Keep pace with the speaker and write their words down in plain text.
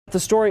The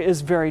story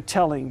is very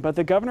telling, but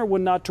the governor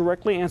would not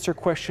directly answer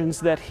questions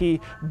that he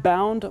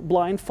bound,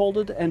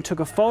 blindfolded, and took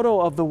a photo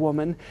of the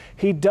woman.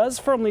 He does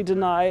firmly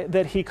deny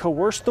that he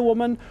coerced the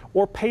woman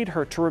or paid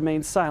her to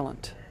remain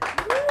silent.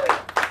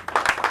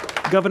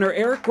 Governor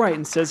Eric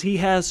Greitens says he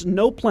has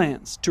no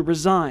plans to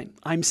resign.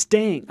 I'm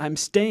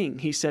staying,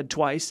 he said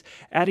twice,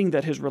 adding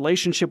that his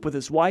relationship with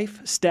his wife,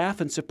 staff,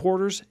 and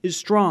supporters is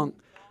strong.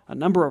 A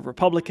number of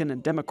Republican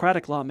and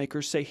Democratic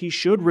lawmakers say he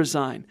should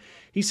resign.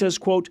 He says,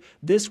 quote,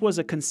 "This was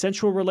a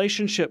consensual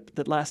relationship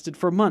that lasted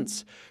for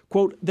months."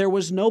 Quote, "There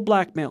was no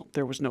blackmail.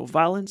 There was no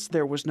violence.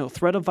 There was no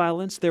threat of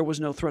violence. There was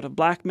no threat of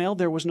blackmail.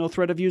 There was no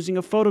threat of using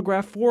a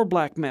photograph for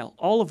blackmail.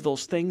 All of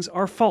those things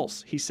are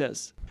false," he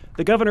says.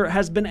 The governor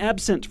has been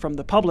absent from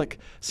the public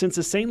since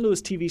a St.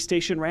 Louis TV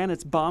station ran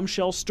its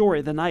bombshell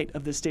story the night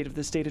of the State of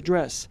the State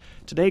address.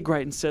 Today,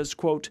 Greitens says,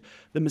 quote,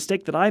 "The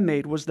mistake that I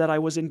made was that I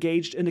was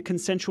engaged in a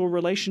consensual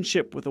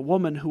relationship with a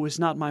woman who is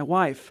not my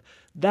wife.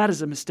 That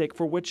is a mistake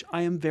for which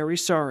I am very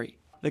sorry."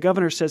 The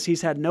governor says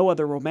he's had no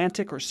other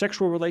romantic or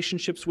sexual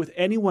relationships with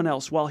anyone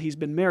else while he's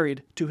been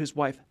married to his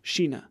wife,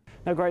 Sheena.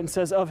 Now, Greitens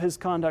says of his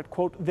conduct,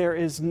 quote, "There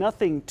is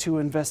nothing to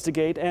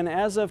investigate," and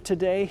as of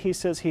today, he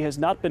says he has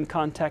not been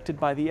contacted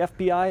by the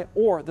FBI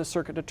or the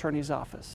Circuit Attorney's Office.